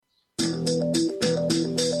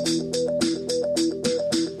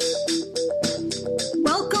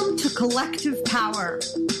collective power.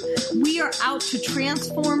 We are out to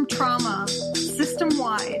transform trauma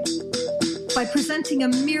system-wide by presenting a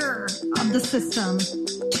mirror of the system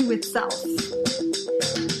to itself.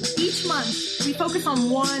 Each month, we focus on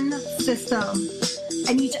one system,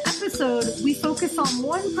 and each episode, we focus on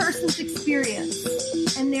one person's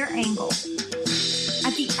experience and their angle.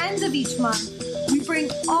 At the end of each month, we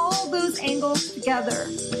bring all those angles together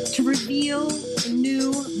to reveal a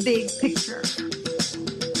new big picture.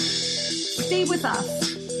 Stay with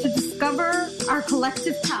us to discover our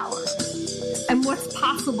collective power and what's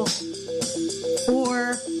possible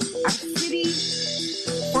for our city,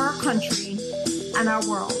 for our country, and our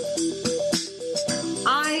world.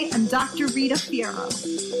 I am Dr. Rita Fierro,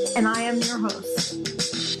 and I am your host.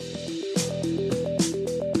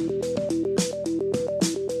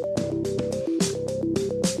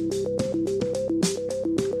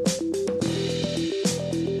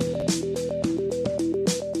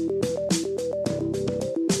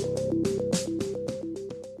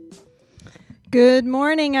 Good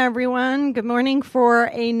morning, everyone. Good morning for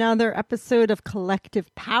another episode of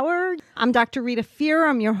Collective Power. I'm Dr. Rita Fierro.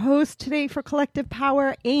 I'm your host today for Collective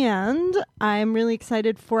Power, and I'm really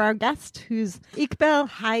excited for our guest, who's Iqbal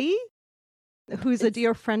Haye, who's a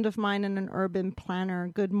dear friend of mine and an urban planner.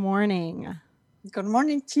 Good morning. Good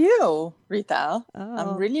morning to you, Rita.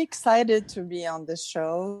 I'm really excited to be on this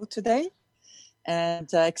show today and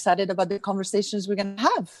excited about the conversations we're going to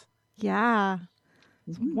have. Yeah.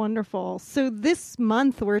 Wonderful. So this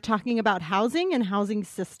month we're talking about housing and housing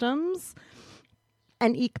systems.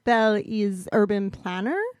 And Iqbal is urban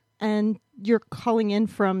planner, and you're calling in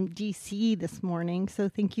from DC this morning. So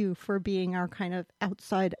thank you for being our kind of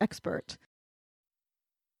outside expert.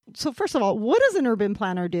 So first of all, what does an urban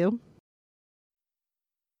planner do?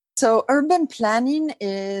 So urban planning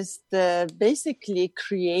is basically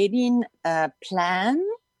creating a plan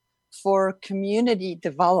for community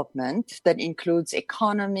development that includes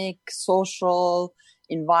economic, social,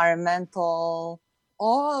 environmental,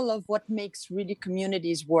 all of what makes really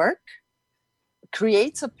communities work,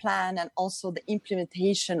 creates a plan, and also the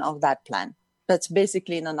implementation of that plan. That's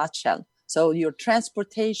basically in a nutshell. So your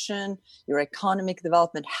transportation, your economic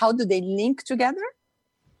development, how do they link together?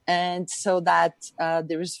 And so that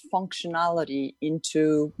there is functionality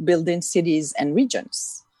into building cities and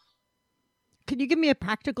regions. Could you give me a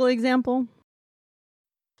practical example?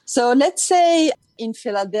 So let's say in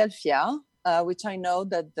Philadelphia, which I know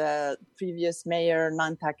that the previous mayor,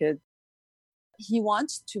 Nantucket, he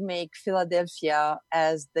wants to make Philadelphia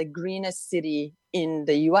as the greenest city in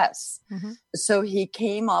the US. Mm-hmm. So he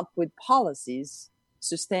came up with policies,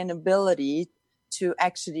 sustainability, to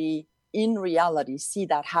actually, in reality, see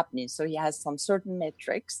that happening. So he has some certain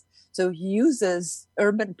metrics. So he uses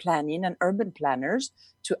urban planning and urban planners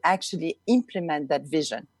to actually implement that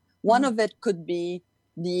vision. One of it could be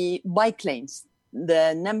the bike lanes,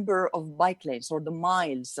 the number of bike lanes or the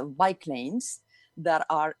miles of bike lanes that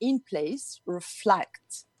are in place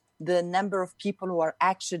reflect the number of people who are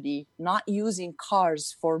actually not using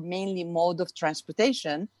cars for mainly mode of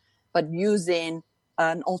transportation, but using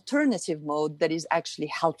an alternative mode that is actually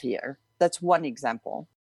healthier. That's one example.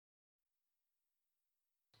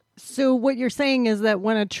 So what you're saying is that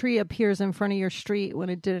when a tree appears in front of your street, when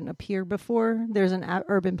it didn't appear before, there's an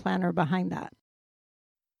urban planner behind that?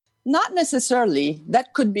 Not necessarily.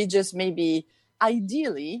 That could be just maybe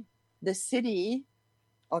ideally the city,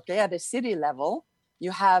 at a city level,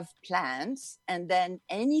 you have plans, and then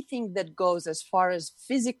anything that goes as far as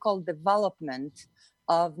physical development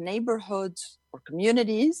of neighborhoods or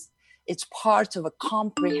communities, it's part of a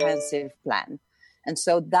comprehensive plan. And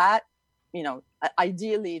so that,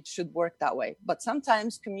 ideally it should work that way. But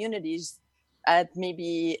sometimes communities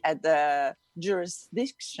maybe at the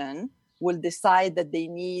jurisdiction will decide that they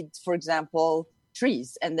need, for example,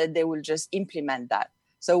 trees, and that they will just implement that.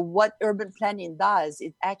 So what urban planning does,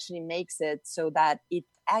 it actually makes it so that it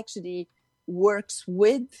actually works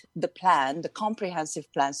with the plan, the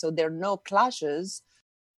comprehensive plan. So there are no clashes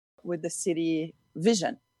with the city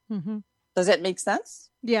vision. Mm-hmm. Does that make sense?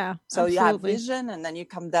 Yeah. So absolutely. You have vision and then you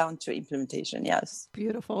come down to implementation. Yes.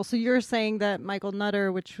 Beautiful. So you're saying that Michael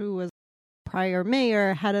Nutter, who was prior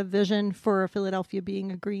mayor, had a vision for Philadelphia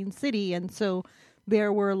being a green city. And so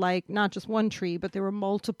there were not just one tree, but there were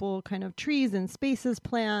multiple kind of trees and spaces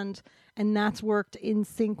planned. And that's worked in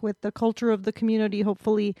sync with the culture of the community,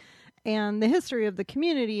 hopefully, and the history of the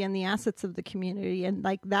community and the assets of the community. And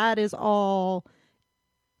that is all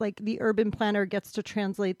the urban planner gets to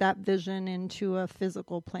translate that vision into a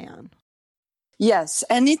physical plan. Yes,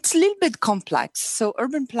 and it's a little bit complex. So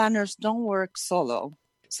urban planners don't work solo.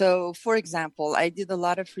 So, for example, I did a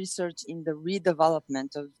lot of research in the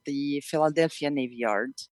redevelopment of the Philadelphia Navy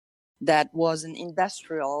Yard. That was an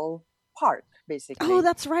industrial park, basically. Oh,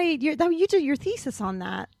 that's right. You did your thesis on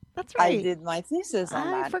that. That's right. I did my thesis on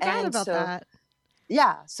that. I forgot about that.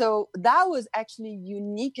 Yeah, so that was actually a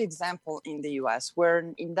unique example in the US where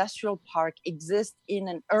an industrial park exists in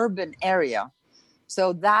an urban area.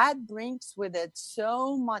 So that brings with it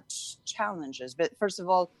so much challenges. But first of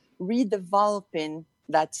all, redeveloping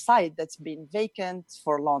that site that's been vacant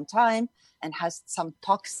for a long time and has some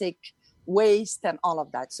toxic waste and all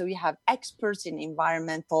of that. So you have experts in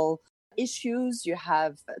environmental issues, you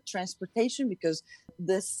have transportation, because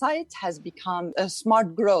the site has become a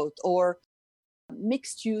smart growth or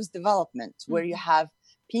mixed use development where you have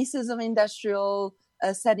pieces of industrial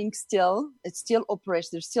setting still. It still operates.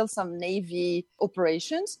 There's still some Navy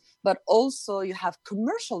operations, but also you have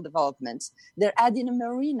commercial developments. They're adding a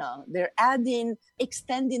marina. They're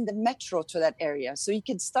extending the metro to that area. So you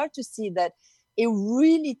can start to see that it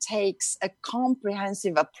really takes a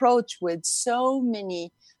comprehensive approach with so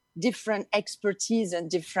many different expertise and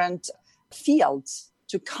different fields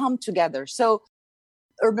to come together. So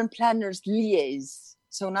urban planners liaise.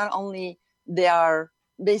 So not only they are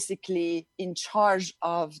basically in charge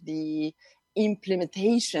of the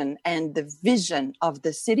implementation and the vision of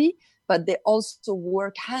the city, but they also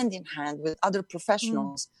work hand in hand with other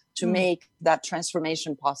professionals to make that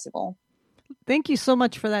transformation possible. Thank you so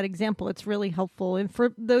much for that example. It's really helpful. And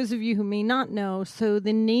for those of you who may not know, so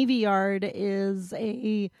the Navy Yard is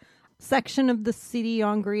a section of the city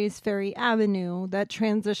on Grays Ferry Avenue that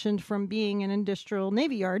transitioned from being an industrial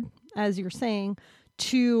Navy Yard, as you're saying,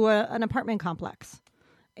 to an apartment complex.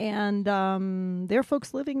 And there are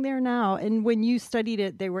folks living there now. And when you studied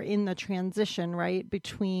it, they were in the transition, right,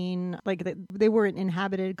 between, like, they weren't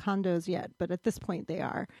inhabited condos yet, but at this point they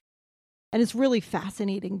are. And it's really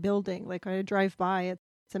fascinating building. Like, I drive by, it's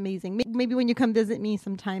amazing. Maybe when you come visit me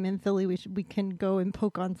sometime in Philly, we can go and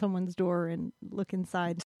poke on someone's door and look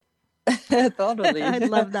inside. Totally. I'd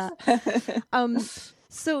love that.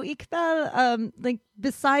 So Iqbal, like,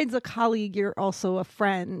 besides a colleague, you're also a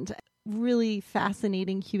friend. Really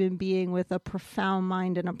fascinating human being with a profound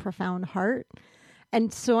mind and a profound heart.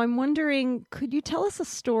 And so I'm wondering, could you tell us a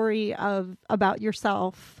story about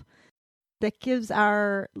yourself that gives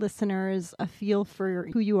our listeners a feel for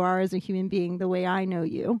who you are as a human being, the way I know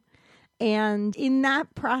you? And in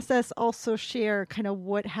that process, also share kind of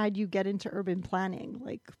what had you get into urban planning?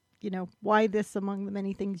 Like, you know, why this among the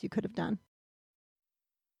many things you could have done?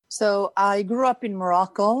 So I grew up in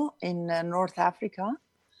Morocco in North Africa.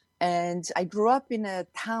 And I grew up in a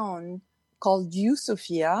town called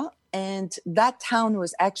Youssoufia, and that town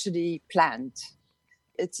was actually planned.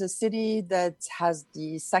 It's a city that has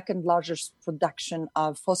the second largest production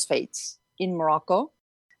of phosphates in Morocco.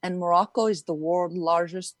 And Morocco is the world's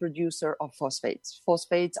largest producer of phosphates.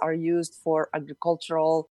 Phosphates are used for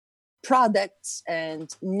agricultural products and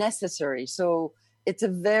necessary. So it's a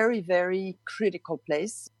very, very critical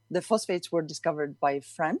place. The phosphates were discovered by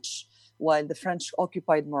French while the French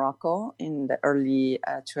occupied Morocco in the early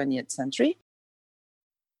 20th century.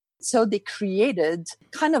 So they created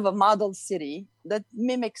kind of a model city that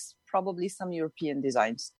mimics probably some European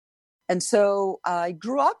designs. And so I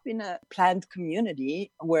grew up in a planned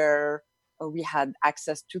community where we had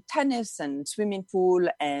access to tennis and swimming pool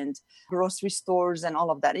and grocery stores and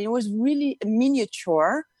all of that. And it was really a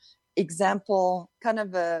miniature example, kind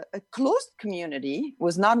of a closed community. It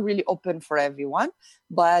was not really open for everyone,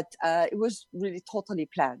 but it was really totally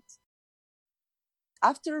planned.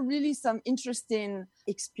 After really some interesting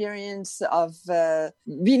experience of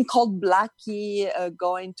being called Blackie,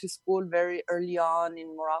 going to school very early on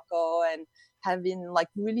in Morocco and having like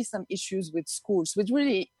really some issues with schools, which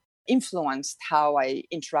really influenced how I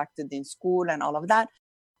interacted in school and all of that.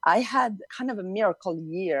 I had kind of a miracle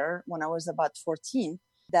year when I was about 14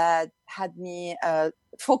 that had me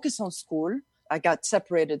focus on school. I got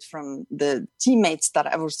separated from the teammates that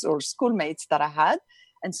I was, or schoolmates that I had.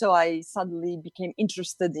 And so I suddenly became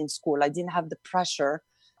interested in school. I didn't have the pressure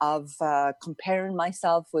of comparing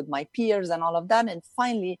myself with my peers and all of that. And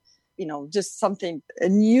finally, you know, just a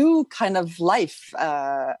new kind of life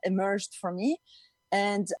emerged for me.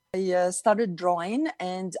 And I started drawing,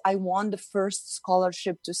 and I won the first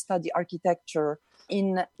scholarship to study architecture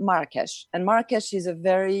in Marrakesh. And Marrakesh is a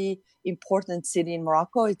very important city in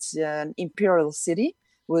Morocco. It's an imperial city.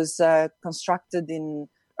 It was constructed in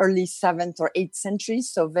early 7th or 8th centuries,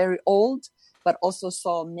 so very old, but also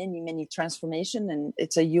saw many, many transformation, and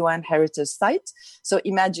it's a UN heritage site. So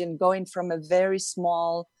imagine going from a very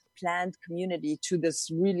small planned community to this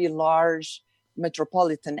really large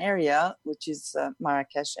metropolitan area, which is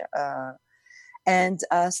Marrakesh, and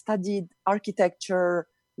studied architecture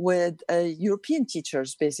with European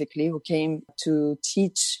teachers, basically, who came to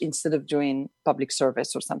teach instead of doing public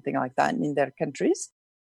service or something like that in their countries.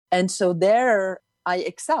 And so there I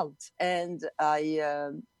excelled, and I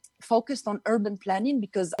focused on urban planning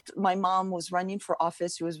because my mom was running for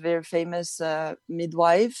office. She was a very famous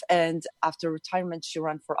midwife, and after retirement she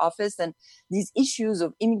ran for office, and these issues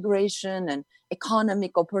of immigration and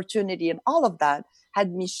economic opportunity and all of that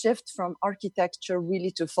had me shift from architecture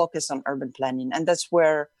really to focus on urban planning. And that's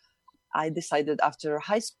where I decided after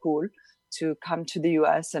high school to come to the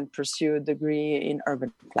US and pursue a degree in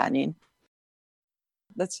urban planning.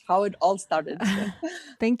 That's how it all started.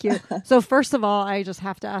 Thank you. So first of all, I just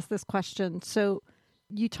have to ask this question. So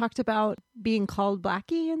you talked about being called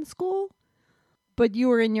Blackie in school, but you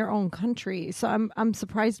were in your own country. So I'm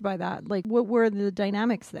surprised by that. Like, what were the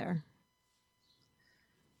dynamics there?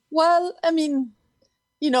 Well, I mean,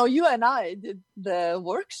 you and I did the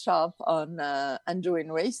workshop on undoing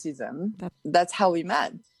racism. That's how we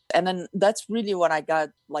met. And then that's really when I got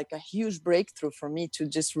like a huge breakthrough for me to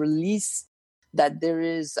just release that there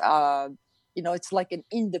is, it's like an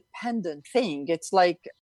independent thing. It's like,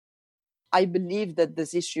 I believe that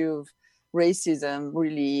this issue of racism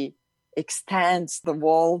really extends the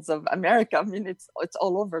walls of America. I mean, it's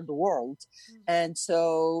all over the world. And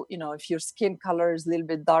so, if your skin color is a little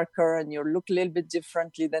bit darker and you look a little bit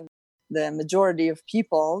differently than the majority of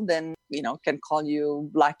people, then, can call you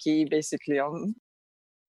Blackie, basically.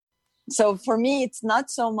 So for me, it's not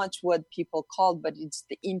so much what people called, but it's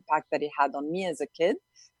the impact that it had on me as a kid,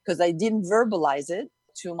 because I didn't verbalize it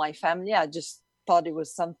to my family. I just thought it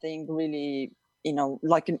was something really,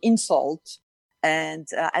 like an insult. And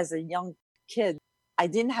as a young kid, I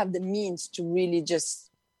didn't have the means to really just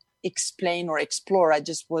explain or explore. I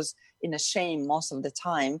just was in a shame most of the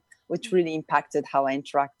time, which really impacted how I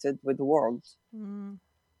interacted with the world. Mm.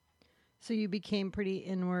 So you became pretty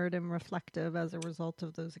inward and reflective as a result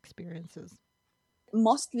of those experiences?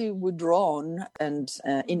 Mostly withdrawn and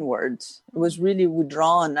inward. It was really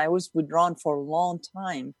withdrawn. I was withdrawn for a long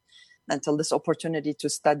time until this opportunity to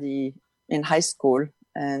study in high school.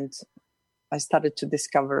 And I started to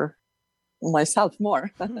discover myself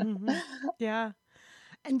more. Yeah.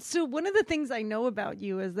 And so one of the things I know about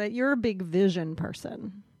you is that you're a big vision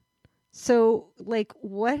person. So, like,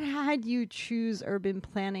 what had you choose urban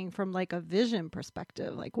planning from, like, a vision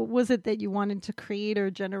perspective? Like, what was it that you wanted to create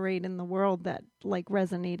or generate in the world that, like,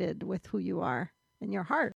 resonated with who you are in your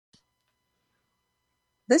heart?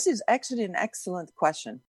 This is actually an excellent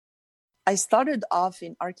question. I started off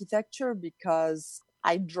in architecture because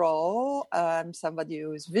I draw. I'm somebody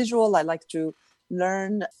who is visual. I like to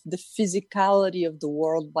learn the physicality of the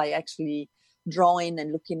world by actually drawing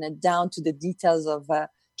and looking down to the details of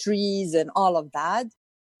trees and all of that.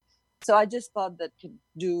 So I just thought that could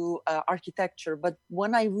do architecture. But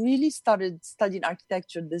when I really started studying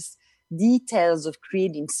architecture, this details of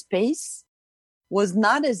creating space was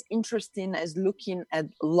not as interesting as looking at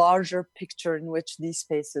larger picture in which these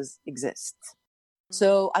spaces exist.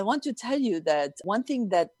 So I want to tell you that one thing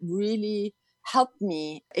that really helped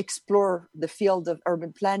me explore the field of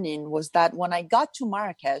urban planning was that when I got to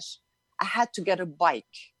Marrakesh, I had to get a bike.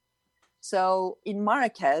 So in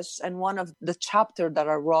Marrakesh, and one of the chapters that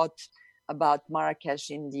I wrote about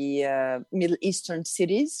Marrakesh in the Middle Eastern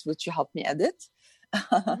cities, which you helped me edit,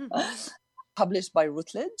 published by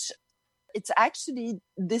Routledge, it's actually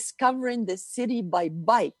discovering the city by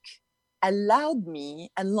bike allowed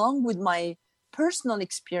me, along with my personal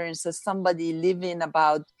experience as somebody living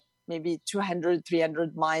about maybe 200,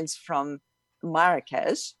 300 miles from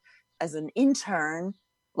Marrakesh as an intern,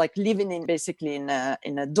 like living in basically in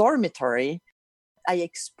a dormitory. I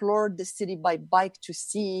explored the city by bike to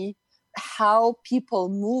see how people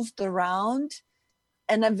moved around.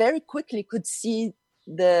 And I very quickly could see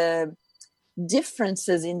the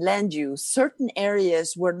differences in land use. Certain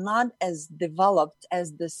areas were not as developed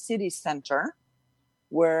as the city center,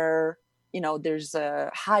 where, there's a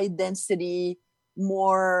high density,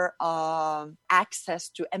 more access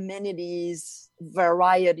to amenities,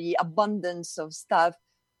 variety, abundance of stuff.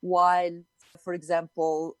 While, for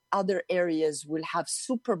example, other areas will have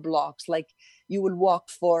super blocks, like you will walk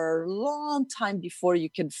for a long time before you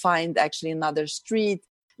can find actually another street,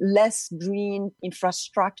 less green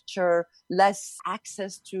infrastructure, less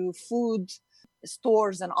access to food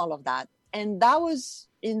stores and all of that. And that was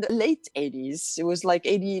in the late 80s. It was like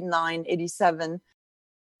 89, 87.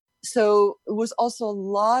 So it was also a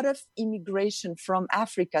lot of immigration from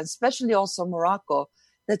Africa, especially also Morocco,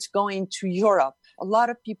 that's going to Europe. A lot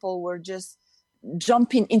of people were just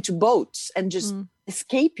jumping into boats and just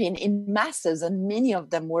escaping in masses, and many of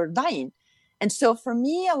them were dying. And so for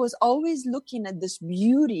me, I was always looking at this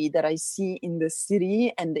beauty that I see in the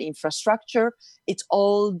city and the infrastructure, its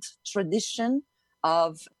old tradition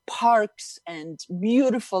of parks and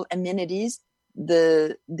beautiful amenities,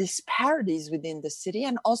 the disparities within the city,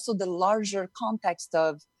 and also the larger context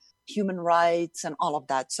of human rights and all of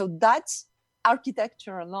that. So that's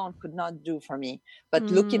architecture alone could not do for me. But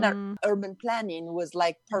looking at urban planning was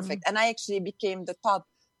like perfect. And I actually became the top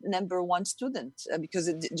 #1 student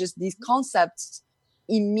because just these concepts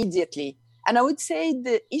immediately. And I would say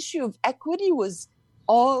the issue of equity was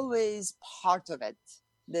always part of it.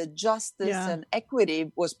 The justice and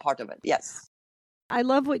equity was part of it. Yes. I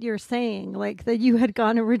love what you're saying, like that you had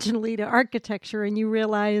gone originally to architecture and you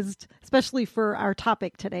realized, especially for our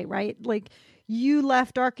topic today, right? Like you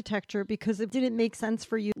left architecture because it didn't make sense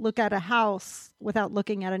for you to look at a house without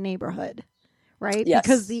looking at a neighborhood, right? Yes.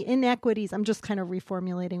 Because the inequities, I'm just kind of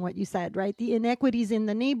reformulating what you said, right? The inequities in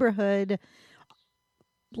the neighborhood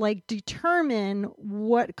like determine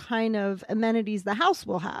what kind of amenities the house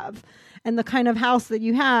will have, and the kind of house that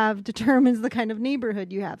you have determines the kind of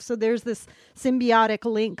neighborhood you have. So there's this symbiotic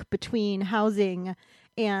link between housing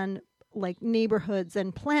and like neighborhoods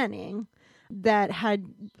and planning that had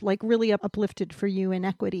like really uplifted for you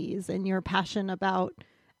inequities and your passion about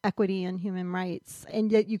equity and human rights. And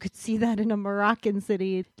yet you could see that in a Moroccan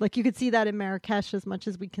city, like you could see that in Marrakesh as much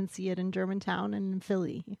as we can see it in Germantown and in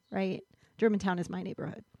Philly, right? Germantown is my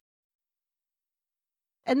neighborhood.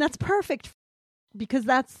 And that's perfect because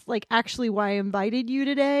that's like actually why I invited you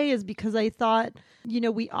today, is because I thought, you know,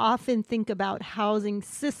 we often think about housing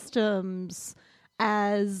systems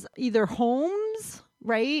as either homes,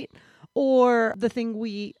 right? Or the thing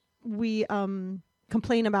we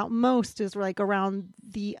complain about most is like around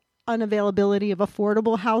the unavailability of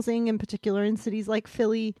affordable housing, in particular in cities like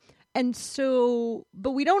Philly. And so,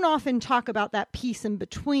 but we don't often talk about that piece in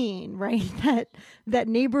between, right? That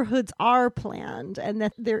neighborhoods are planned and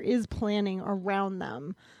that there is planning around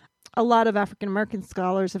them. A lot of African American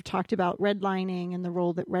scholars have talked about redlining and the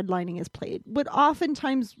role that redlining has played. But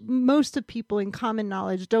oftentimes, most of people in common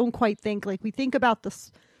knowledge don't quite think, like we think about the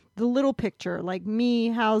little picture, like me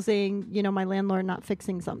housing, you know, my landlord not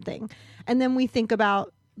fixing something. And then we think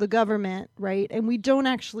about the government, right? And we don't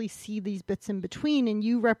actually see these bits in between. And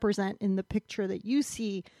you represent in the picture that you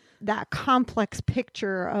see that complex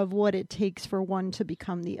picture of what it takes for one to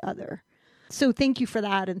become the other. So thank you for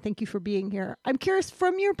that. And thank you for being here. I'm curious,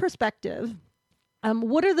 from your perspective,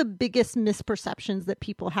 what are the biggest misperceptions that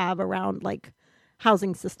people have around like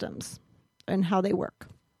housing systems and how they work?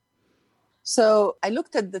 So I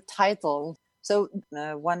looked at the title. So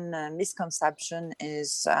one misconception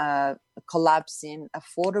is collapsing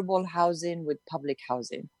affordable housing with public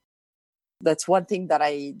housing. That's one thing that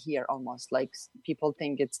I hear almost, like people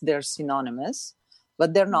think they're synonymous,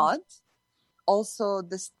 but they're not. Also,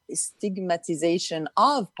 the stigmatization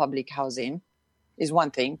of public housing is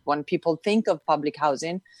one thing. When people think of public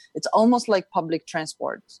housing, it's almost like public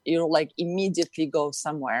transport. You like immediately go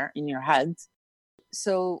somewhere in your head.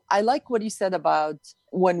 So I like what you said about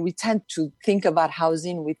when we tend to think about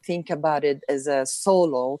housing, we think about it as a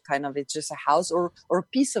solo kind of, it's just a house or a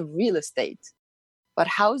piece of real estate. But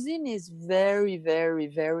housing is very, very,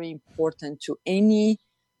 very important to any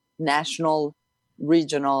national,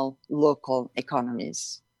 regional, local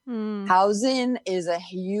economies. Housing is a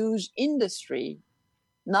huge industry,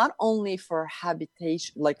 not only for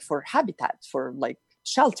habitation, like for habitat, for like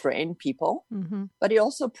sheltering people, but it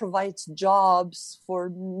also provides jobs for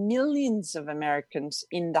millions of Americans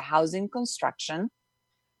in the housing construction.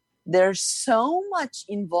 There's so much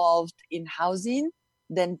involved in housing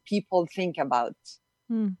than people think about.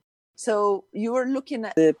 So you were looking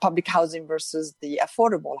at the public housing versus the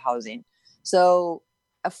affordable housing. So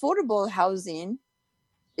affordable housing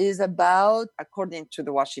is about, according to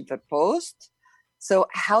the Washington Post, so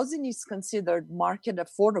housing is considered market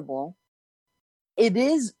affordable. It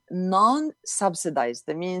is non-subsidized.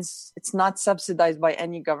 That means it's not subsidized by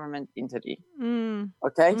any government entity.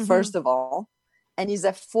 Okay, first of all, and is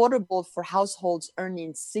affordable for households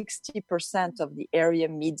earning 60% of the area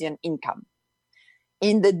median income.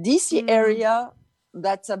 In the DC area,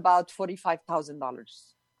 that's about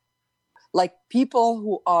 $45,000. Like people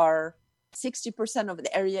who are 60% of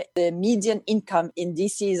the area, the median income in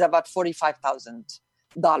DC is about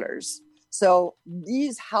 $45,000. So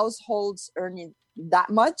these households earning that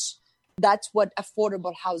much, that's what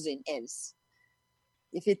affordable housing is,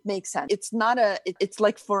 if it makes sense. It's not it's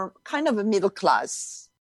like for kind of a middle class.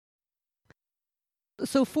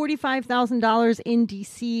 So $45,000 in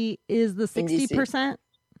DC is the 60%?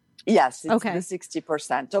 Yes, it's Okay. the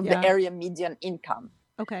 60% of Yeah. the area median income.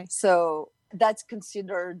 Okay. So that's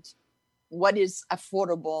considered what is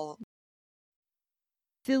affordable.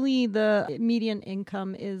 Philly, the median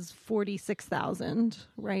income is 46,000,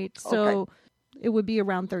 right? So it would be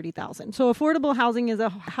around 30,000. So affordable housing is a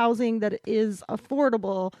housing that is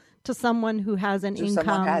affordable to someone who has an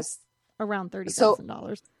income around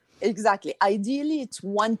 $30,000. Exactly. Ideally, it's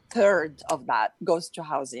 1/3 of that goes to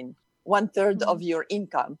housing. 1/3 of your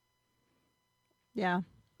income. Yeah.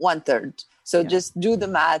 1/3. So just do the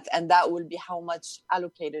math, and that will be how much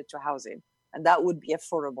allocated to housing, and that would be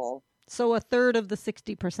affordable. So 1/3 of the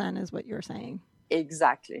 60% is what you're saying.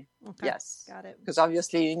 Exactly. Okay. Yes. Got it. Because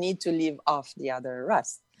obviously you need to leave off the other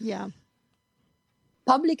rest. Yeah.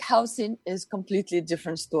 Public housing is completely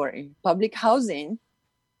different story. Public housing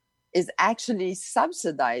is actually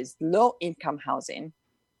subsidized. Low income housing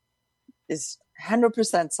is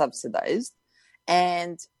 100% subsidized.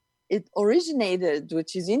 And it originated,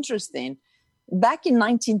 which is interesting, back in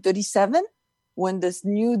 1937, when this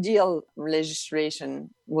New Deal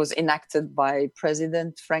legislation was enacted by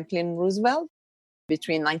President Franklin Roosevelt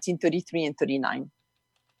between 1933 and 39.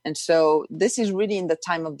 And so this is really in the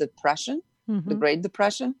time of the Depression, the Great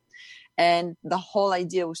Depression. And the whole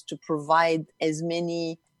idea was to provide as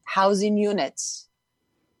many housing units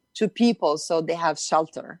to people so they have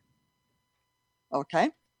shelter.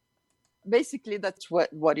 Okay? Basically, that's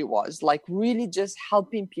what it was, like really just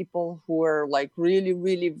helping people who were like really,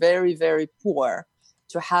 really very, very poor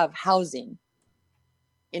to have housing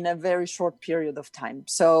in a very short period of time.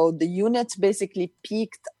 So the units basically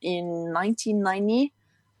peaked in 1990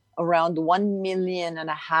 around 1.5 million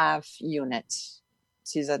units.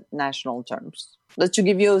 These are national terms. But to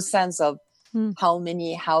give you a sense of how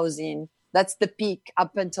many housing, that's the peak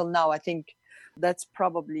up until now. I think that's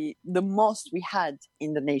probably the most we had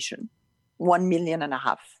in the nation. 1.5 million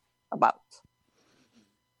about.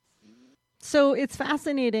 So it's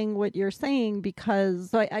fascinating what you're saying,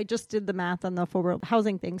 because I just did the math on the affordable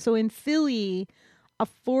housing thing. So in Philly,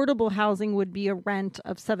 affordable housing would be a rent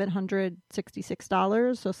of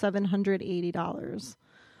 $766, so $780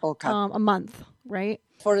 a month, right?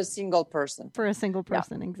 For a single person. For a single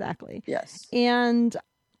person, exactly. Yes. And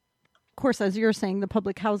of course, as you're saying, the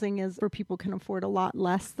public housing is where people can afford a lot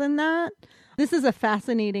less than that. This is a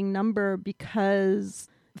fascinating number because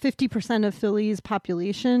 50% of Philly's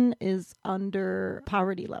population is under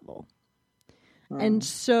poverty level. And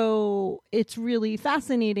so it's really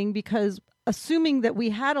fascinating because assuming that we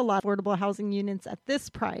had a lot of affordable housing units at this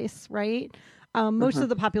price, right? Most of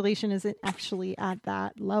the population isn't actually at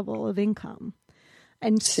that level of income.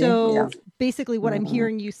 And so basically what I'm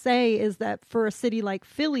hearing you say is that for a city like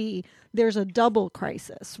Philly, there's a double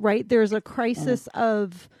crisis, right? There's a crisis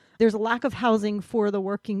of, there's a lack of housing for the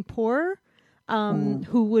working poor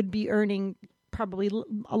who would be earning probably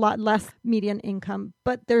a lot less median income.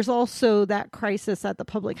 But there's also that crisis at the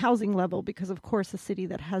public housing level because, of course, a city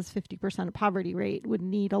that has 50% of poverty rate would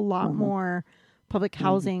need a lot more public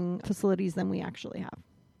housing facilities than we actually have.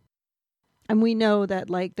 And we know that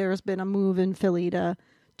like there's been a move in Philly to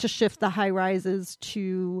shift the high rises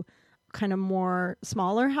to kind of more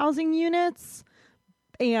smaller housing units.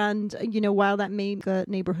 And, you know, while that may make a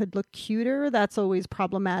neighborhood look cuter, that's always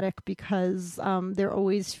problematic because there are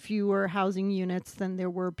always fewer housing units than there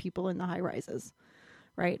were people in the high rises.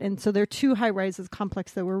 Right. And so there are two high rises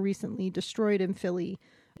complex that were recently destroyed in Philly.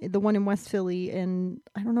 The one in West Philly, and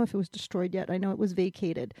I don't know if it was destroyed yet. I know it was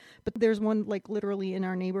vacated. But there's one like literally in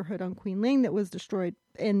our neighborhood on Queen Lane that was destroyed.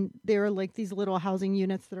 And there are like these little housing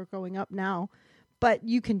units that are going up now. But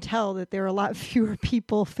you can tell that there are a lot fewer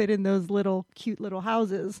people fit in those little cute little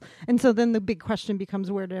houses. And so then the big question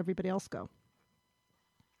becomes, where did everybody else go?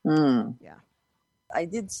 Yeah. I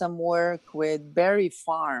did some work with Berry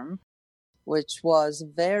Farm, which was a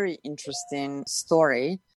very interesting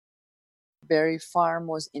story. Berry Farm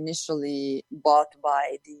was initially bought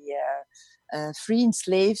by the free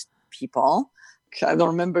enslaved people. I don't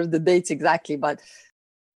remember the dates exactly, but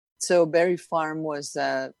so Berry Farm was,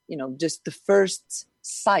 just the first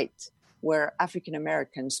site where African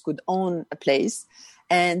Americans could own a place.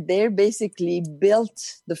 And they basically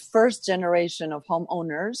built the first generation of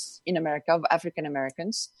homeowners in America, of African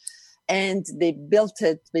Americans. And they built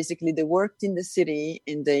it, basically, they worked in the city,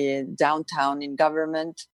 in the downtown, in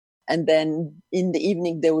government. And then in the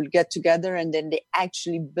evening, they would get together and then they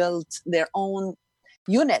actually built their own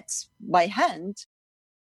units by hand.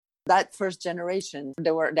 That first generation,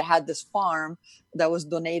 they had this farm that was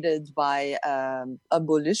donated by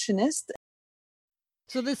abolitionists.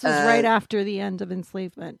 So this is right after the end of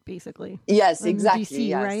enslavement, basically. Yes, in exactly. DC,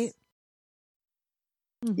 yes. right?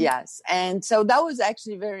 Yes. And so that was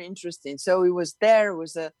actually very interesting. So it was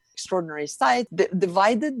an extraordinary site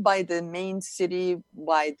divided by the main city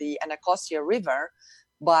by the Anacostia River,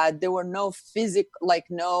 but there were no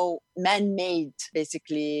no man-made,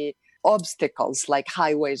 basically, obstacles like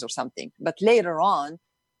highways or something. But later on,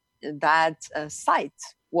 that site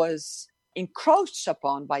was encroached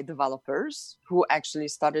upon by developers who actually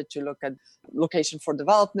started to look at location for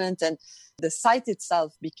development, and the site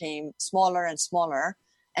itself became smaller and smaller.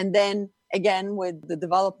 And then again, with the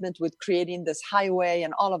development, with creating this highway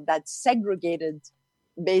and all of that, segregated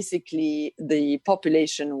basically the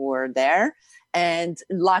population who were there, and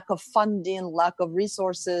lack of funding, lack of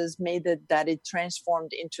resources made it that it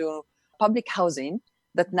transformed into public housing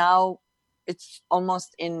that now it's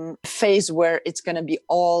almost in a phase where it's going to be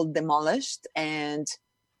all demolished and,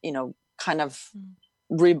 kind of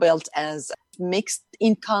rebuilt as mixed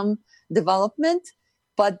income development.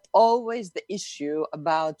 But always the issue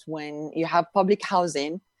about when you have public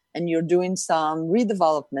housing and you're doing some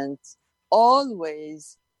redevelopment,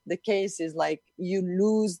 always the case is like you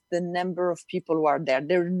lose the number of people who are there.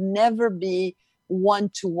 There will never be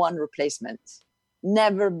one-to-one replacement.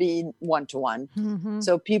 Never be one-to-one. Mm-hmm.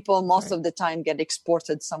 So people most of the time get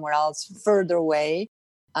exported somewhere else, further away.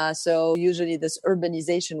 So usually this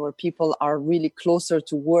urbanization where people are really closer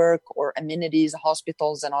to work or amenities,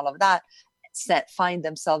 hospitals and all of that, find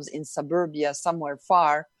themselves in suburbia somewhere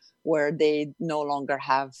far where they no longer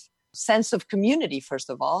have sense of community, first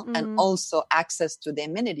of all, and also access to the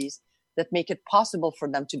amenities that make it possible for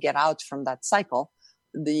them to get out from that cycle.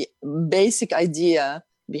 The basic idea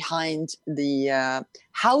behind the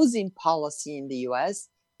housing policy in the US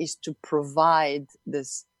is to provide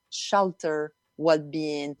this shelter,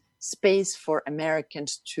 well-being, space for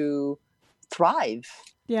Americans to thrive.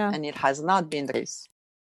 Yeah. And it has not been the case.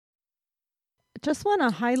 Just want to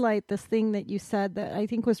highlight this thing that you said that I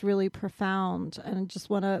think was really profound, and just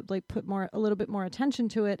want to put a little bit more attention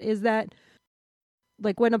to it, is that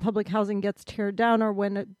when a public housing gets teared down or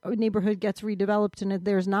when a neighborhood gets redeveloped and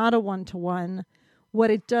there's not a one-to-one, what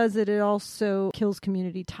it does is it also kills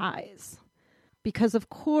community ties. Because of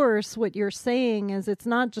course, what you're saying is it's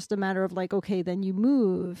not just a matter of okay, then you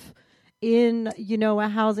move in, a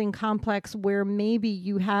housing complex where maybe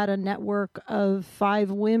you had a network of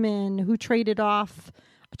 5 women who traded off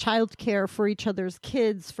childcare for each other's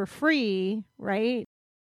kids for free, right?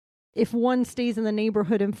 If one stays in the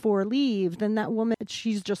neighborhood and 4 leave, then that woman,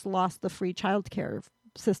 she's just lost the free childcare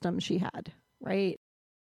system she had, right?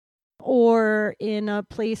 Or in a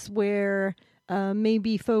place where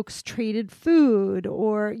maybe folks traded food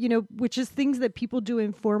or, which is things that people do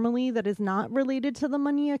informally that is not related to the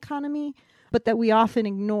money economy, but that we often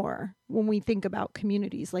ignore when we think about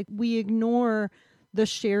communities. We ignore the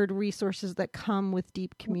shared resources that come with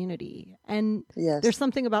deep community. And there's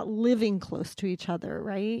something about living close to each other,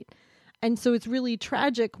 right? And so it's really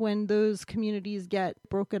tragic when those communities get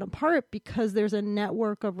broken apart because there's a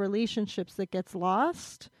network of relationships that gets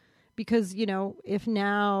lost. Because, if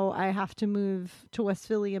now I have to move to West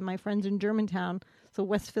Philly and my friends in Germantown, so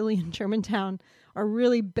West Philly and Germantown are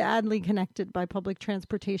really badly connected by public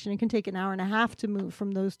transportation. It can take an hour and a half to move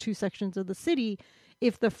from those 2 sections of the city.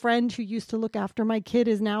 If the friend who used to look after my kid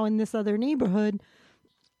is now in this other neighborhood,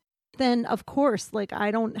 then of course, I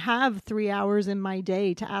don't have 3 hours in my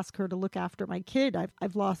day to ask her to look after my kid.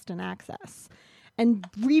 I've lost an access. And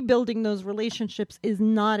rebuilding those relationships is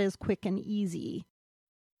not as quick and easy.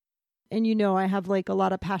 And, I have a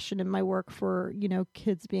lot of passion in my work for,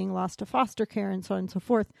 kids being lost to foster care and so on and so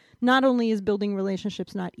forth. Not only is building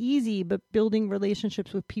relationships not easy, but building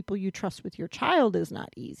relationships with people you trust with your child is not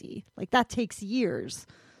easy. That takes years,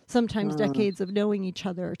 sometimes decades of knowing each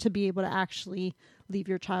other to be able to actually leave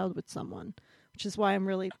your child with someone, which is why I'm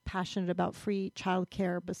really passionate about free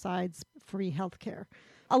childcare besides free healthcare.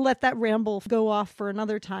 I'll let that ramble go off for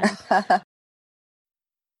another time.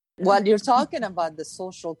 Well, you're talking about the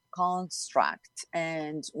social construct.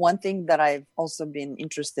 And one thing that I've also been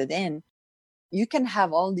interested in, you can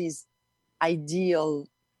have all these ideal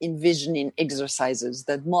envisioning exercises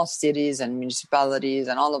that most cities and municipalities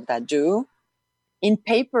and all of that do. In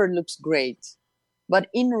paper, it looks great. But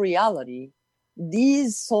in reality,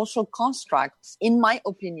 these social constructs, in my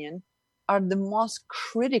opinion, are the most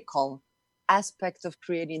critical aspect of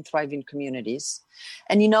creating thriving communities.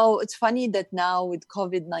 And it's funny that now with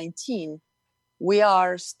COVID-19, we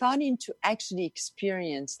are starting to actually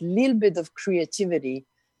experience a little bit of creativity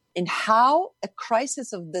in how a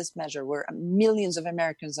crisis of this measure, where millions of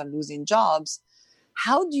Americans are losing jobs,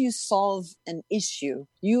 how do you solve an issue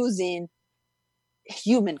using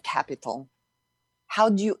human capital? How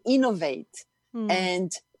do you innovate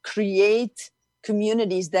and create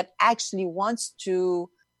communities that actually wants to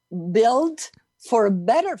build for a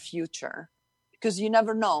better future, because you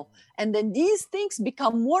never know. And then these things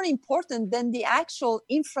become more important than the actual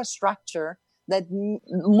infrastructure that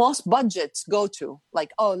most budgets go to.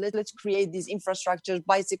 Like, oh, let's create these infrastructures,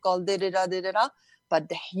 bicycle, da-da-da. But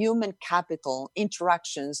the human capital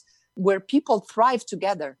interactions where people thrive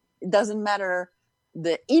together, it doesn't matter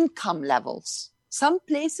the income levels. Some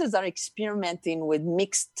places are experimenting with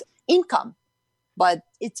mixed income, but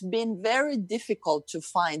it's been very difficult to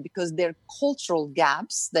find because there are cultural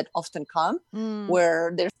gaps that often come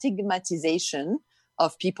where there's stigmatization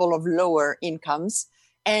of people of lower incomes.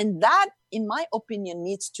 And that, in my opinion,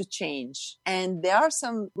 needs to change. And there are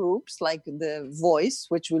some groups like The Voice,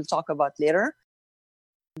 which we'll talk about later,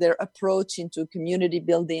 their approach into community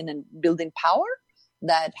building and building power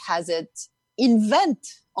that has it invent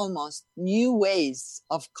almost new ways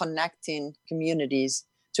of connecting communities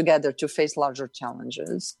together to face larger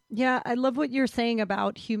challenges. Yeah, I love what you're saying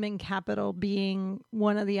about human capital being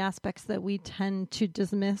one of the aspects that we tend to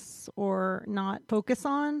dismiss or not focus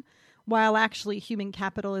on, while actually human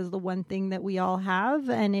capital is the one thing that we all have,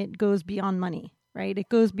 and it goes beyond money, right? It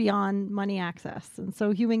goes beyond money access. And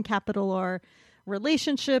so human capital are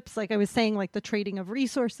relationships, like I was saying, like the trading of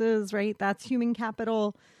resources, right? That's human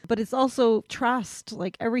capital. But it's also trust,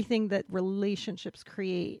 like everything that relationships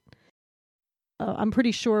create. I'm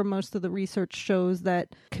pretty sure most of the research shows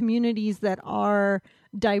that communities that are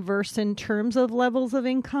diverse in terms of levels of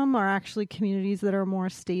income are actually communities that are more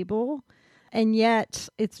stable. And yet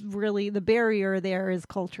it's really the barrier there is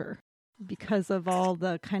culture, because of all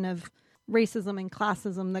the kind of racism and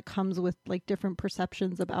classism that comes with like different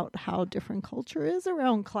perceptions about how different culture is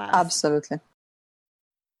around class. Absolutely.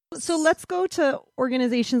 So let's go to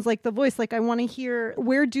organizations like The Voice. Like, I want to hear,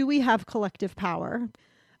 where do we have collective power?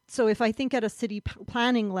 So if I think at a city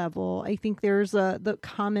planning level, I think there's the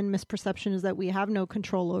common misperception is that we have no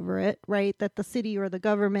control over it, right? That the city or the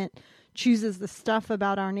government chooses the stuff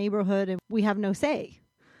about our neighborhood and we have no say.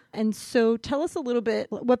 And so tell us a little bit,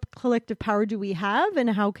 what collective power do we have and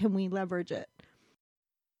how can we leverage it?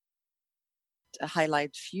 To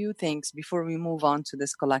highlight few things before we move on to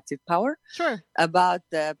this collective power. Sure. About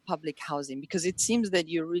the public housing, because it seems that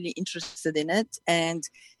you're really interested in it. And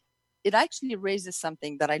it actually raises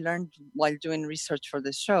something that I learned while doing research for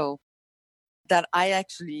this show that I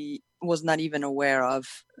actually was not even aware of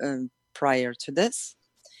prior to this.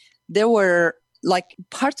 There were like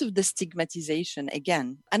part of the stigmatization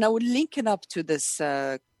again, and I would link it up to this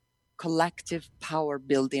collective power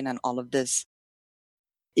building and all of this.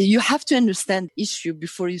 You have to understand the issue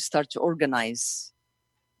before you start to organize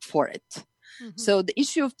for it. Mm-hmm. So the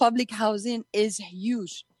issue of public housing is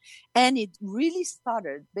huge. And it really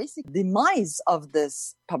started, basically, the demise of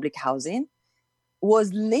this public housing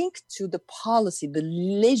was linked to the policy, the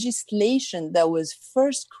legislation that was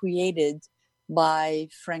first created by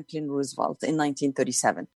Franklin Roosevelt in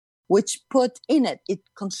 1937, which put in it, it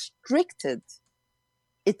constricted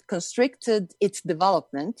its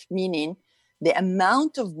development, meaning the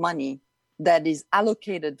amount of money that is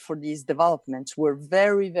allocated for these developments were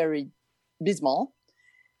very, very abysmal.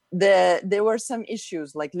 There were some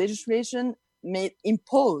issues like legislation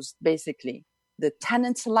imposed basically the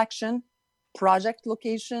tenant selection, project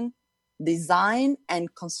location, design,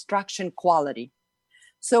 and construction quality.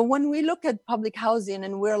 So when we look at public housing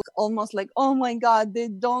and we're almost like, oh my God, they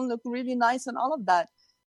don't look really nice and all of that.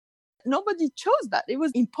 Nobody chose that. It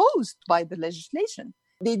was imposed by the legislation.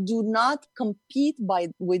 They do not compete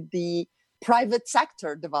with the private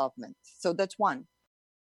sector development. So that's one.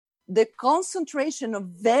 The concentration of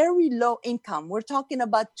very low income, we're talking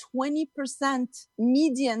about 20%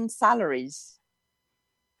 median salaries.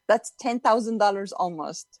 That's $10,000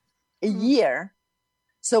 almost a year.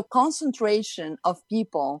 So concentration of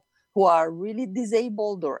people who are really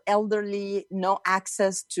disabled or elderly, no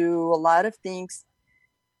access to a lot of things,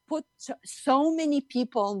 put so many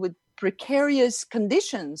people with precarious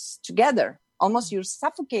conditions together. Almost you're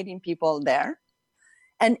suffocating people there.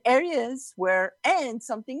 And areas where, and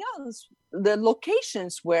something else, the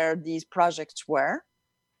locations where these projects were,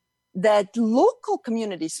 that local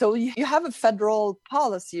communities, so you have a federal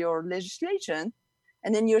policy or legislation,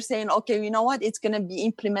 and then you're saying, okay, you know what, it's going to be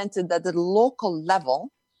implemented at the local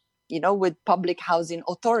level, with public housing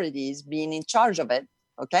authorities being in charge of it,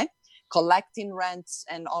 okay? Collecting rents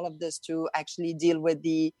and all of this to actually deal with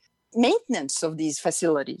the maintenance of these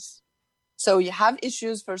facilities. So you have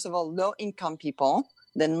issues, first of all, low income people,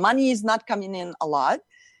 then money is not coming in a lot.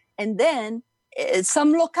 And then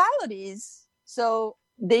some localities, so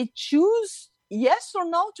they choose yes or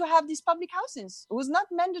no to have these public housings. It was not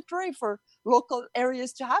mandatory for local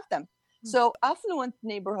areas to have them. So affluent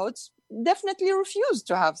neighborhoods definitely refuse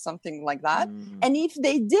to have something like that. And if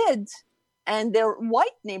they did, and they're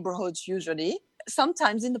white neighborhoods usually,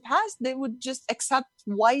 sometimes in the past, they would just accept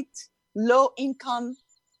white, low-income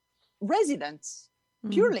residents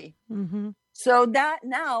purely. So that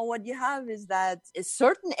now what you have is that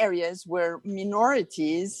certain areas where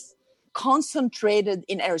minorities concentrated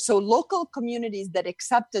in areas, so local communities that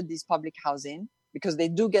accepted this public housing, because they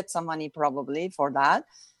do get some money probably for that,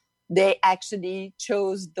 they actually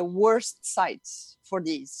chose the worst sites for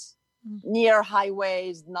these, near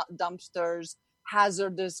highways, not dumpsters,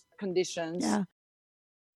 hazardous conditions. Yeah.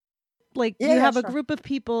 Like you have a group of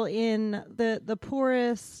people in the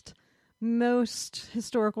poorest, most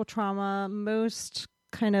historical trauma, most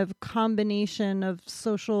kind of combination of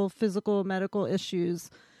social, physical, medical issues,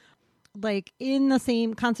 like in the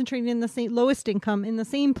same, concentrated in the same lowest income in the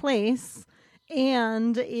same place,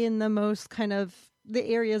 and in the most kind of the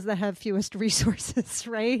areas that have fewest resources,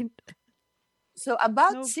 right? So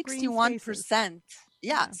about 61%,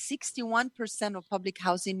 61% of public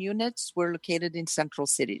housing units were located in central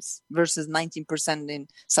cities versus 19% in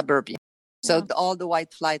suburbia. So all the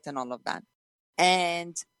white flight and all of that.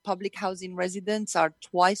 And public housing residents are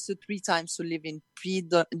 2 to 3 times who live in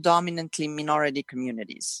predominantly minority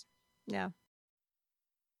communities.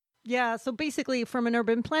 Yeah, so basically from an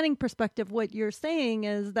urban planning perspective, what you're saying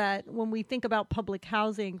is that when we think about public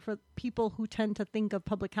housing, for people who tend to think of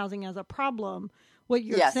public housing as a problem, what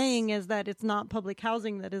you're saying is that it's not public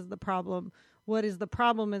housing that is the problem. What is the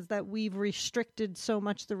problem is that we've restricted so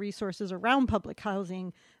much the resources around public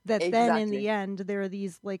housing that then in the end, there are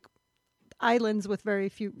these like islands with very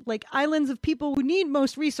few, like islands of people who need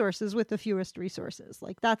most resources with the fewest resources.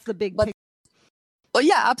 Like that's the big picture. Oh,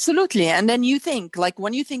 yeah, absolutely. And then you think, like,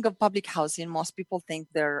 when you think of public housing, most people think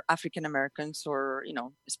they're African Americans or,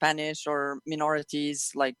 Spanish or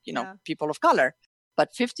minorities, like, people of color.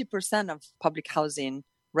 But 50% of public housing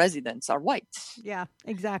residents are white. Yeah,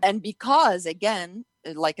 exactly. And because, again,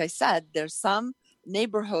 like I said, there's some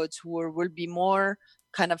neighborhoods who will be more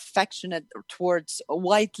kind of affectionate towards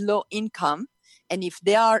white low income. And if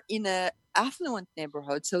they are in a affluent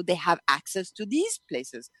neighborhood, so they have access to these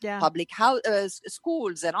places, public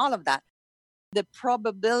schools and all of that, the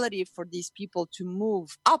probability for these people to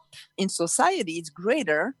move up in society is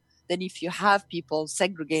greater than if you have people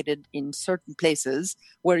segregated in certain places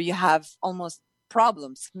where you have almost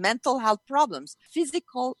problems, mental health problems,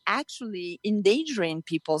 physical, actually endangering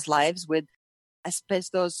people's lives with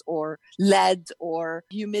asbestos or lead or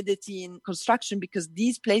humidity in construction, because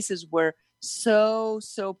these places were so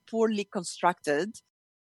poorly constructed,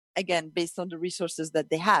 again, based on the resources that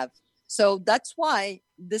they have. So that's why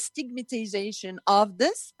the stigmatization of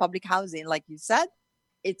this public housing, like you said,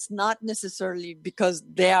 it's not necessarily because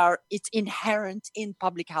it's inherent in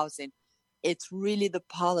public housing. It's really the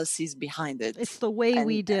policies behind it. It's the way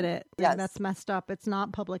we did it. And that's messed up. It's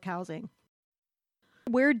not public housing.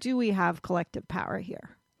 Where do we have collective power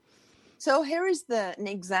here? So here is an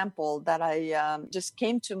example that I just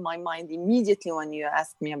came to my mind immediately when you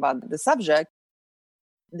asked me about the subject.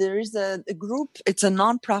 There is a group, it's a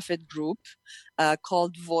nonprofit group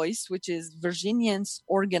called Voice, which is Virginians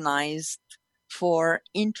Organized for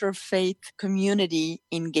Interfaith Community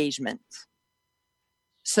Engagement.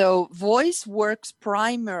 So Voice works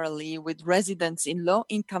primarily with residents in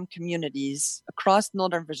low-income communities across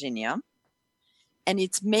Northern Virginia. And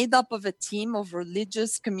it's made up of a team of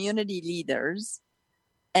religious community leaders.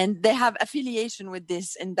 And they have affiliation with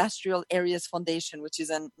this Industrial Areas Foundation, which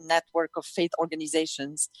is a network of faith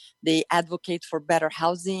organizations. They advocate for better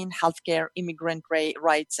housing, healthcare, immigrant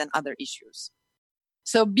rights, and other issues.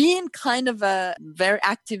 So being kind of very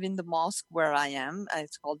active in the mosque where I am,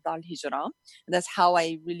 it's called Dar Hijra. That's how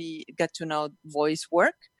I really get to know Voice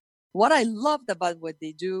work. What I loved about what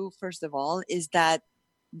they do, first of all, is that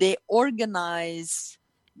they organize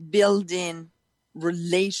building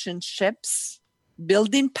relationships,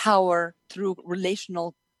 building power through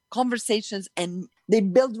relational conversations, and they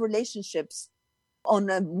build relationships on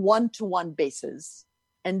a one-to-one basis.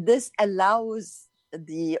 And this allows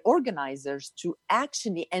the organizers to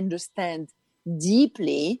actually understand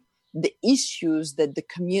deeply the issues that the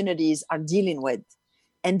communities are dealing with.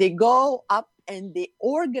 And they go up and they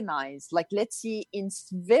organize, like, let's see, in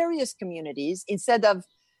various communities, instead of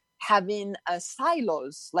having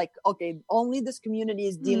silos, like, okay, only this community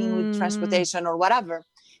is dealing with transportation or whatever.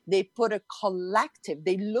 They put a collective,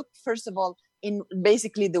 they look, first of all, in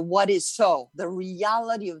basically the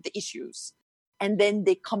reality of the issues. And then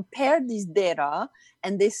they compare these data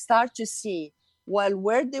and they start to see, well,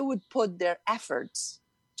 where they would put their efforts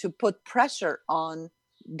to put pressure on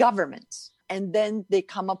governments and then they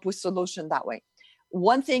come up with solution that way.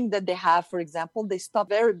 One thing that they have, for example, they stop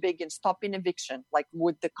very big in stopping eviction. Like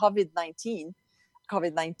with the COVID-19,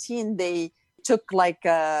 they took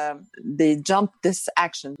they jumped this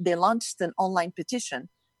action. They launched an online petition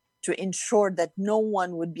to ensure that no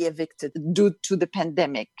one would be evicted due to the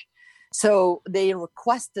pandemic. So they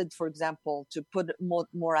requested, for example, to put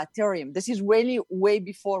moratorium. This is really way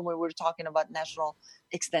before when we were talking about national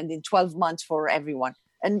extending 12 months for everyone.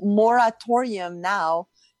 And moratorium now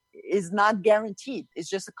is not guaranteed. It's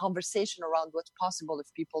just a conversation around what's possible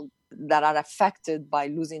if people that are affected by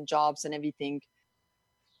losing jobs and everything,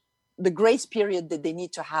 the grace period that they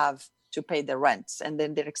need to have to pay their rents, and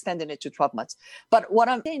then they're extending it to 12 months. But what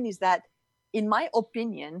I'm saying is that, in my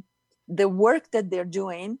opinion, the work that they're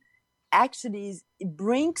doing actually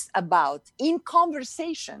brings about in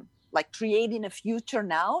conversation, like creating a future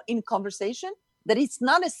now in conversation, that it's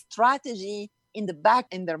not a strategy in the back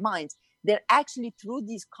in their minds. They're actually, through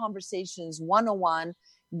these conversations one-on-one,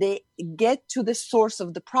 they get to the source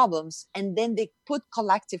of the problems, and then they put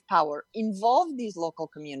collective power, involve these local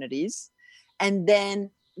communities, and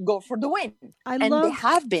then go for the win. They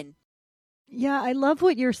have been. Yeah, I love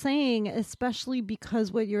what you're saying, especially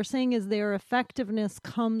because what you're saying is their effectiveness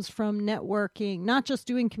comes from networking, not just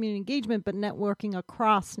doing community engagement, but networking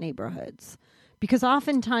across neighborhoods. Because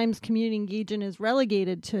oftentimes community engagement is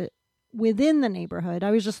relegated to within the neighborhood.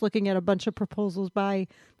 I was just looking at a bunch of proposals by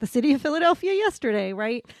the city of Philadelphia yesterday,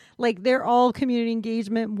 right? Like they're all community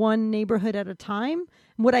engagement, one neighborhood at a time.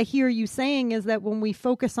 What I hear you saying is that when we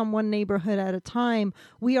focus on one neighborhood at a time,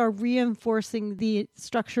 we are reinforcing the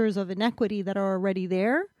structures of inequity that are already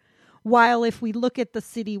there. While if we look at the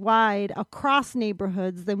citywide across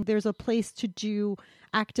neighborhoods, then there's a place to do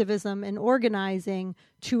activism and organizing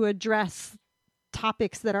to address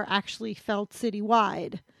topics that are actually felt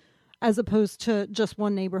citywide, as opposed to just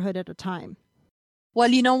one neighborhood at a time. Well,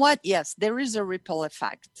 you know what? Yes, there is a ripple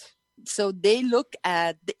effect. So they look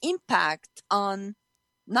at the impact on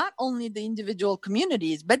not only the individual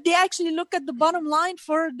communities, but they actually look at the bottom line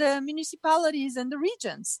for the municipalities and the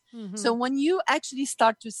regions. Mm-hmm. So when you actually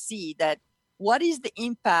start to see that, what is the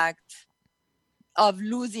impact of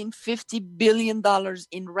losing $50 billion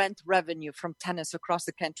in rent revenue from tenants across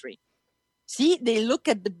the country? See, they look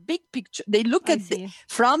at the big picture. They look at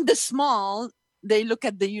from the small, they look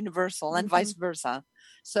at the universal, and vice versa.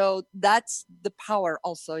 So that's the power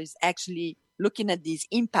also, is actually looking at these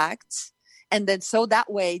impacts. And then so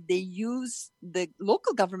that way they use the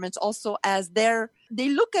local governments also as they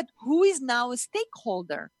look at who is now a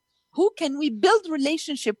stakeholder. Who can we build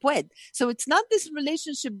relationship with? So it's not this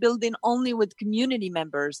relationship building only with community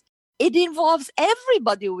members. It involves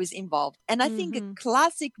everybody who is involved. And I think a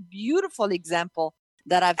classic, beautiful example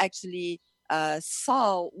that I've actually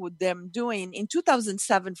saw with them doing in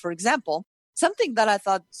 2007, for example, something that I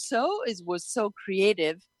thought was so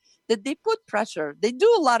creative, that they put pressure. They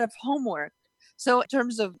do a lot of homework. So in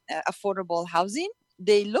terms of affordable housing,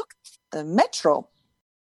 they looked at Metro,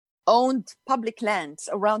 owned public lands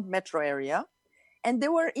around Metro area, and they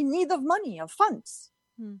were in need of money, of funds.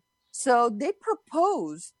 So they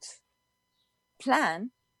proposed plan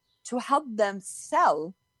to help them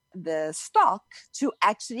sell the stock to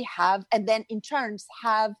actually have, and then in turns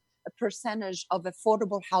have a percentage of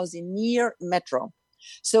affordable housing near Metro.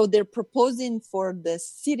 So they're proposing for the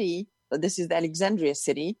city, this is the Alexandria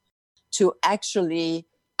city, to actually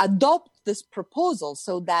adopt this proposal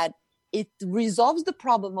so that it resolves the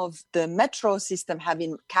problem of the Metro system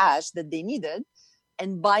having cash that they needed,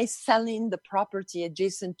 and by selling the property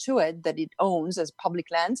adjacent to it that it owns as public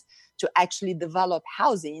lands, to actually develop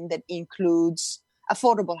housing that includes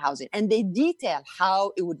affordable housing. And they detail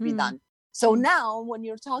how it would be done. So now when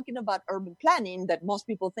you're talking about urban planning, that most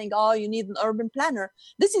people think, oh, you need an urban planner.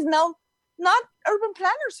 This is now not urban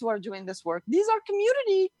planners who are doing this work. These are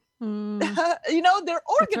community, they're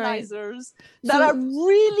organizers that are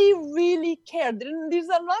really, really care. These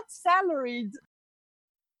are not salaried.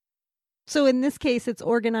 So in this case, it's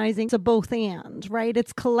organizing to both and, right?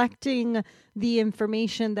 It's collecting the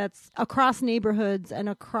information that's across neighborhoods and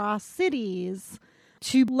across cities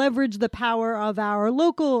to leverage the power of our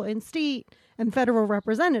local and state and federal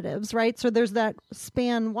representatives, right? So there's that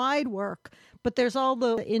span-wide work, but there's all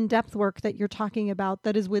the in-depth work that you're talking about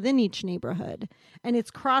that is within each neighborhood. And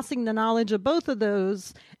it's crossing the knowledge of both of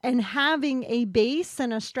those and having a base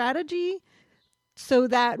and a strategy so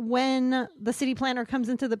that when the city planner comes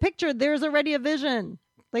into the picture, there's already a vision.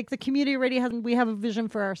 Like the community already we have a vision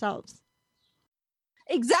for ourselves.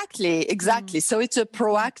 Exactly. So it's a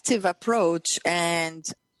proactive approach, and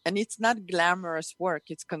And it's not glamorous work.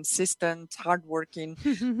 It's consistent, hardworking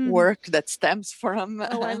work that stems from...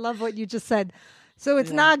 Oh, I love what you just said. So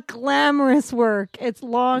it's not glamorous work. It's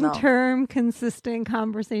long-term, consistent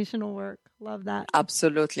conversational work. Love that.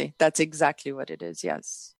 Absolutely. That's exactly what it is.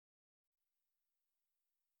 Yes.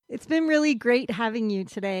 It's been really great having you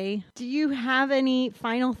today. Do you have any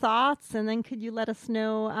final thoughts? And then could you let us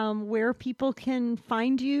know where people can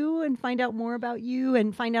find you and find out more about you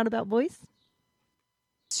and find out about Voice?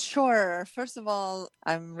 Sure. First of all,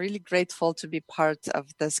 I'm really grateful to be part of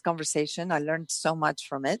this conversation. I learned so much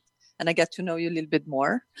from it, and I get to know you a little bit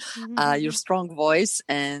more. Your strong voice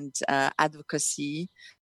and advocacy.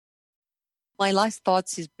 My last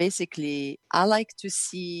thoughts is basically, I like to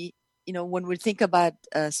see, when we think about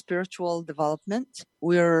spiritual development,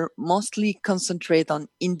 we're mostly concentrate on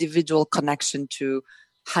individual connection to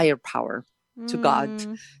higher power, to God,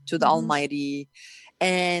 to the Almighty.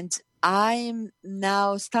 And I'm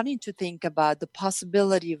now starting to think about the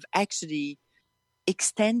possibility of actually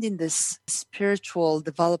extending this spiritual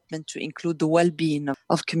development to include the well-being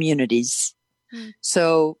of communities.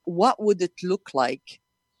 So what would it look like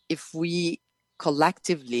if we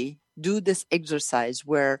collectively do this exercise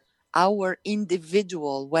where our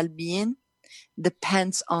individual well-being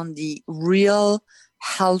depends on the real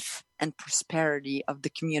health and prosperity of the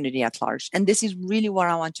community at large? And this is really where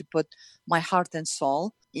I want to put my heart and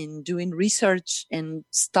soul in doing research and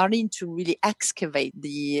starting to really excavate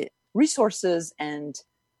the resources and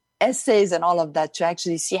essays and all of that to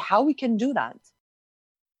actually see how we can do that.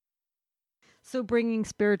 So bringing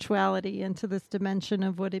spirituality into this dimension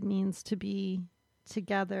of what it means to be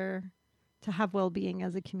together, to have well-being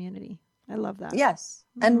as a community. I love that. Yes.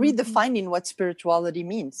 And redefining what spirituality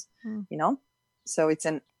means, So it's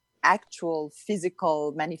an actual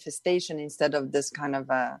physical manifestation instead of this kind of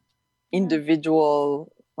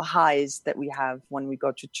individual highs that we have when we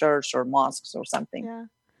go to church or mosques or something. Yeah.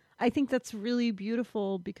 I think that's really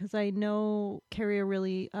beautiful because I know carry a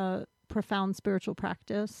really profound spiritual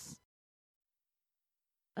practice.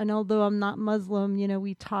 And although I'm not Muslim,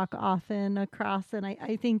 we talk often across, and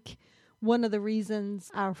I think one of the reasons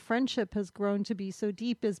our friendship has grown to be so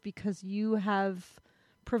deep is because you have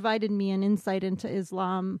provided me an insight into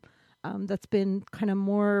Islam that's been kind of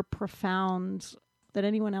more profound than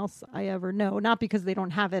anyone else I ever know. Not because they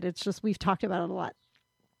don't have it. It's just we've talked about it a lot.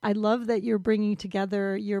 I love that you're bringing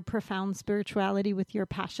together your profound spirituality with your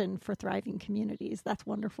passion for thriving communities. That's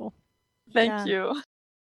wonderful. Thank you.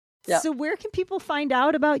 Yeah. So where can people find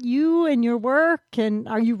out about you and your work? And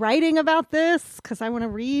are you writing about this? Because I want to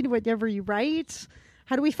read whatever you write.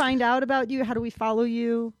 How do we find out about you? How do we follow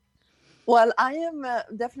you? Well, I am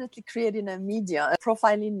definitely creating a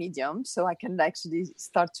profiling medium, so I can actually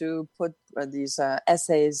start to put these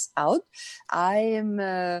essays out. I am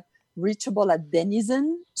reachable at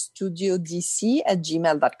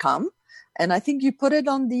denizenstudiodc@gmail.com. And I think you put it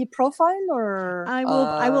on the profile, or I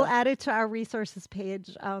will add it to our resources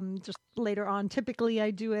page just later on. Typically,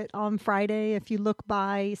 I do it on Friday. If you look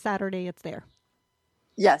by Saturday, it's there.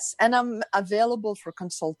 Yes, and I'm available for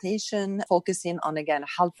consultation, focusing on, again,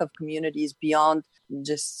 health of communities beyond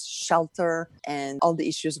just shelter and all the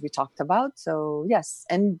issues we talked about. So yes,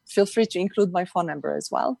 and feel free to include my phone number as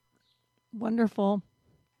well. Wonderful.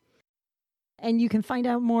 And you can find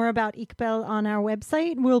out more about Iqbal on our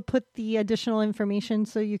website. We'll put the additional information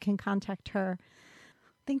so you can contact her.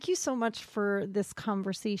 Thank you so much for this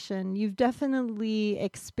conversation. You've definitely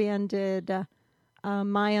expanded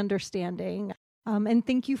my understanding. And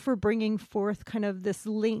thank you for bringing forth kind of this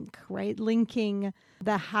link, right? Linking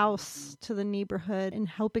the house to the neighborhood and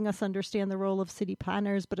helping us understand the role of city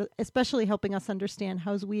planners, but especially helping us understand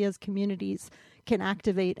how we as communities can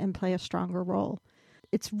activate and play a stronger role.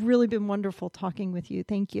 It's really been wonderful talking with you.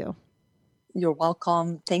 Thank you. You're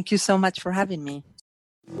welcome. Thank you so much for having me.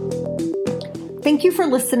 Thank you for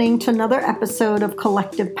listening to another episode of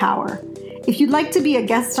Collective Power. If you'd like to be a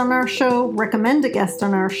guest on our show, recommend a guest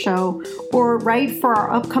on our show, or write for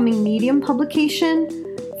our upcoming Medium publication,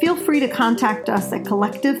 feel free to contact us at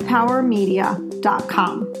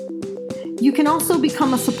collectivepowermedia.com. You can also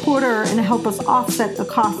become a supporter and help us offset the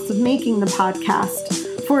costs of making the podcast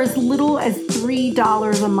for as little as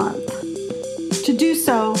 $3 a month. To do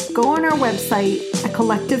so, go on our website at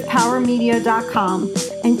collectivepowermedia.com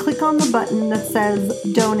and click on the button that says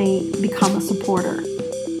Donate, Become a Supporter.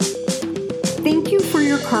 Thank you for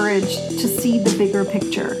your courage to see the bigger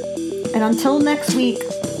picture. And until next week,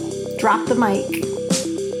 drop the mic.